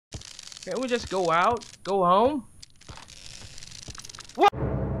Can't we just go out? Go home? What?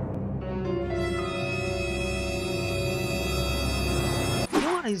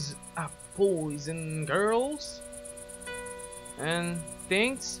 What is up, boys and girls? And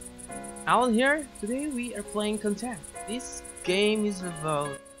things? Alan here. Today we are playing Contempt. This game is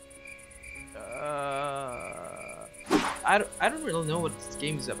about... I don't really know what this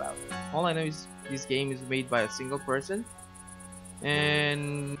game is about. All I know is this game is made by a single person.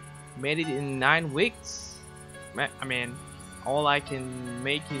 And made it in 9 weeks. I mean, all I can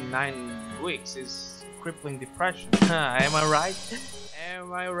make in 9 weeks is crippling depression. Am I right?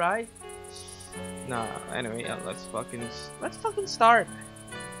 Am I right? Nah. Anyway, yeah, let's fucking start.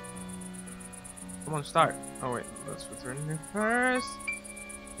 Come on, start. Oh wait, let's return here first.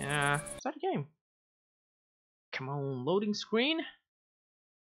 Yeah, start the game. Come on, loading screen.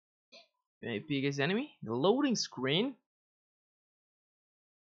 Biggest enemy. The loading screen.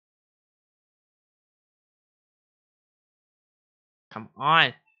 Come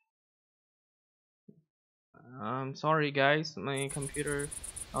on. I'm sorry guys, my computer...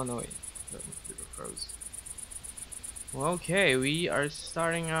 Oh no wait, the computer froze. Well, okay, we are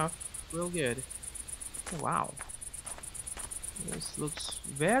starting off real good. Oh, wow. This looks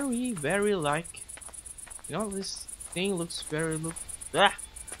very like... You know, this thing looks very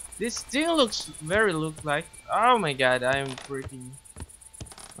This thing looks very like... Oh my god, I'm freaking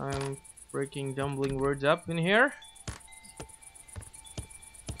dumbling words up in here.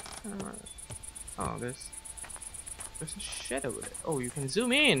 Oh, there's a shed over there. Oh, you can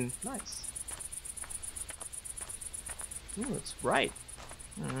zoom in. Nice. Ooh, it's bright.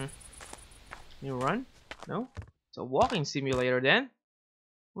 You run? No? It's a walking simulator then.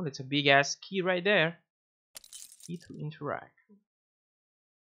 Oh, that's a big ass key right there. Key to interact.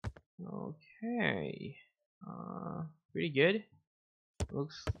 Okay. Pretty good.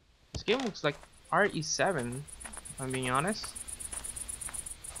 This game looks like RE7, if I'm being honest.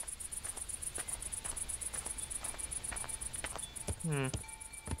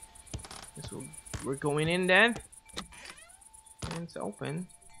 Guess we're going in then. And it's open.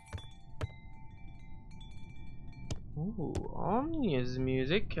 Ooh, ominous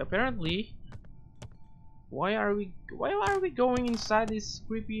music. Apparently. Why are we going inside this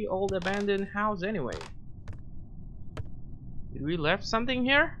creepy old abandoned house anyway? Did we left something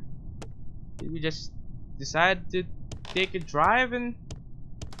here? Did we just decide to take a drive and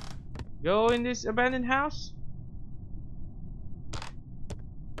go in this abandoned house?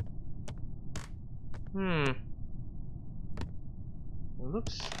 It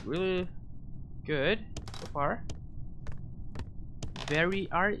looks really good so far. Very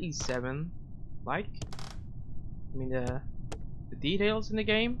RE7 like. I mean the details in the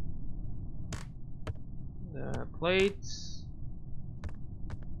game. The plates,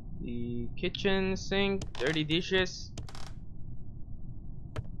 the kitchen sink, dirty dishes.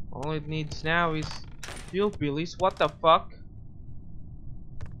 All it needs now is hillbillies. What the fuck?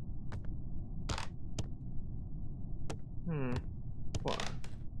 Well,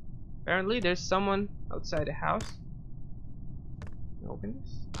 apparently there's someone outside the house. Can I open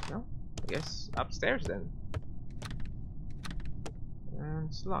this? No? I guess upstairs then. And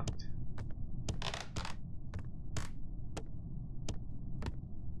it's locked.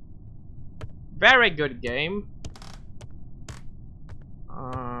 Very good game.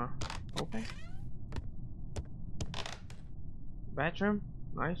 Open. Bathroom.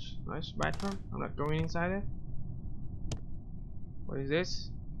 Nice bathroom. I'm not going inside it. What is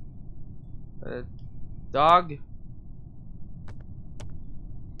this? A dog.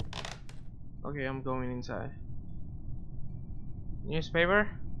 Okay, I'm going inside. Newspaper.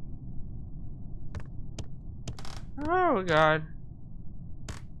 Oh god.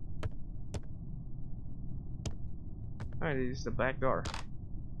 Alright, this is the back door.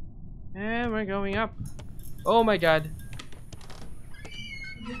 And we're going up. Oh my god.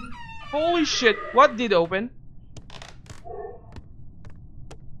 Holy shit, what did open?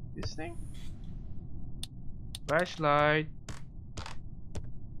 This thing? Flashlight.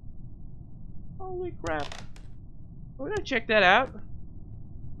 Holy crap. We're gonna check that out.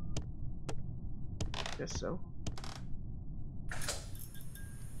 Guess so.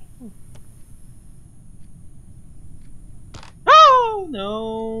 Oh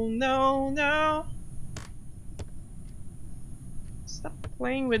no. Stop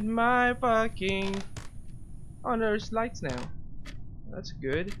playing with my fucking... Oh, there's lights now. That's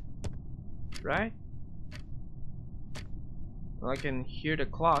good. Right? Well, I can hear the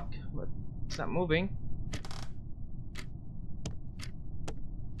clock, but it's not moving.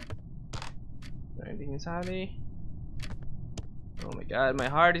 Is there anything inside me? Oh my god, my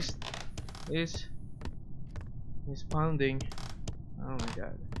heart is is pounding. Oh my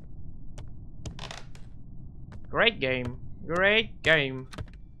god. Great game. Great game.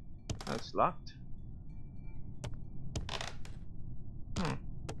 Oh, it's locked. Hmm.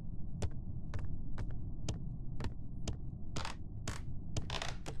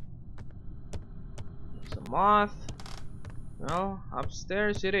 There's a moth. Well,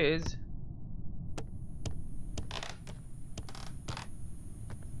 upstairs it is.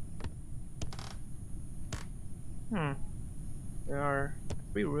 Hmm. There are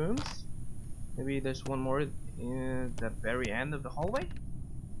 3 rooms. Maybe there's one more in the very end of the hallway.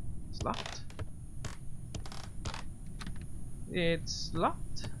 It's locked. It's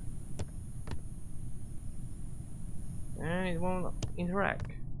locked. And it won't interact.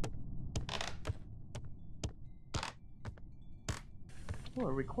 Oh,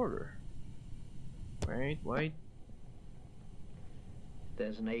 a recorder. Wait.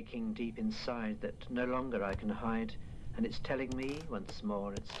 There's an aching deep inside that no longer I can hide, and it's telling me once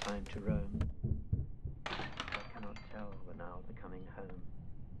more it's time to roam. I cannot tell when I'll be coming home.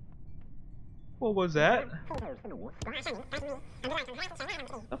 What was that? The fuck?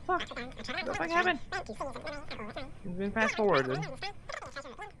 What the fuck happened? It's been fast forwarded.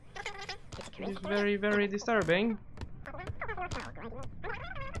 It's very, very disturbing.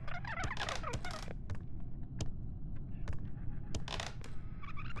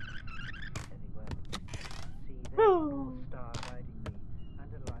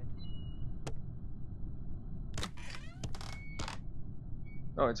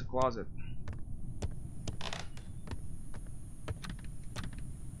 Oh, it's a closet.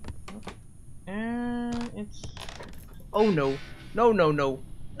 And it's... Oh no. No.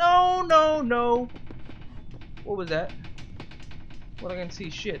 What was that? Well, I can see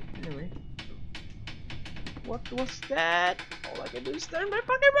shit. Anyway. What was that? All I can do is turn my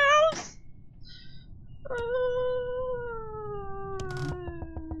fucking mouse! I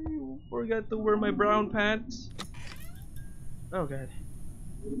forgot to wear my brown pants. Oh god.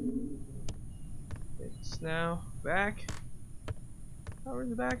 It's now back. Power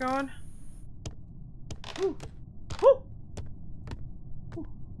is back on. Woo. Woo. Woo.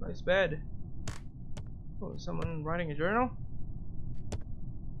 Nice bed. Oh, is someone writing a journal?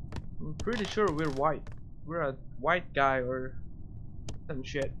 I'm pretty sure we're white. We're a white guy or some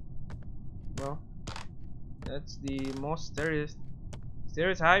shit. Well, that's the most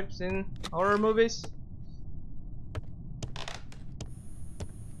stereotypes in horror movies.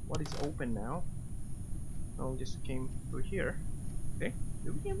 What is open now? Oh, we just came through here. Okay,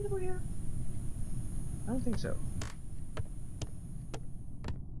 did we come through here? I don't think so.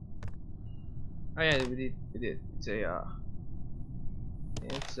 Oh yeah, we did.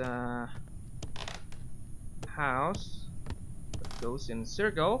 It's a house that goes in a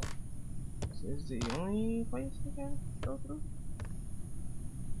circle. This is the only place we can go through.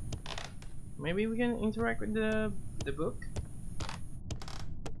 Maybe we can interact with the book.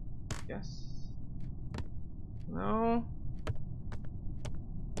 Yes. No.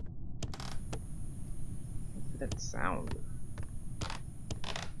 What's that sound?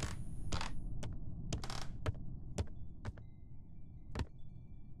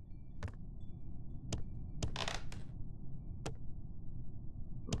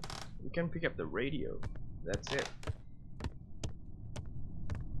 We can pick up the radio. That's it.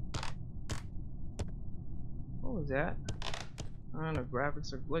 What was that? I don't know,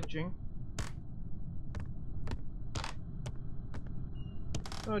 graphics are glitching.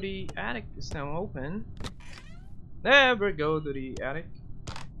 Oh, the attic is now open. Never go to the attic.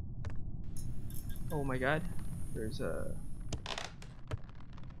 Oh my god. There's a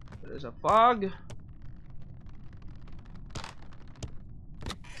fog.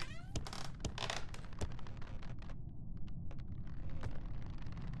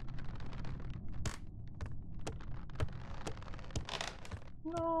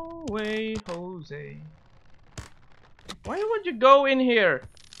 No way, Jose. Why would you go in here?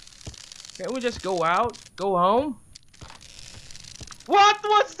 Can't we just go out? Go home? What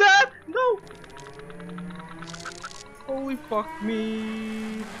was that? No! Holy fuck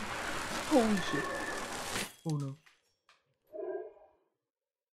me. Holy shit. Oh no.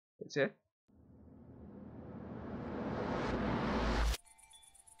 That's it?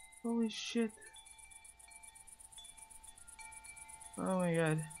 Holy shit. Oh my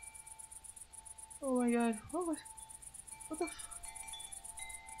god. Oh my god. What the f...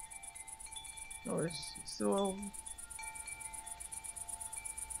 Oh, it's still...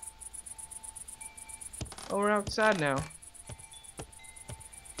 Oh, we're outside now.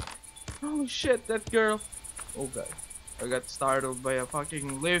 Oh shit, that girl. Oh god. I got startled by a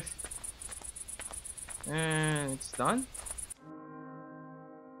fucking lift. And it's done.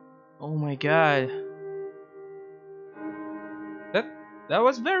 Oh my god. That that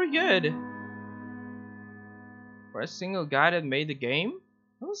was very good. For a single guy that made the game,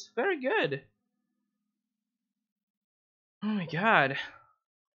 that was very good. Oh my god.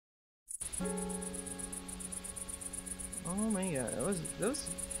 Oh my god,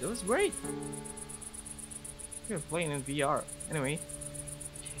 that was great. You're playing in VR. Anyway.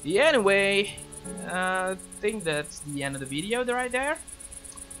 Yeah, anyway, I think that's the end of the video right there.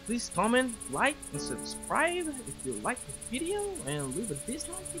 Please comment, like, and subscribe if you like the video, and leave a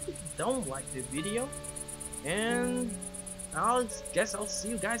dislike if you don't like the video. And I guess I'll see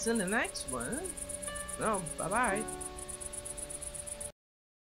you guys in the next one. No, bye bye.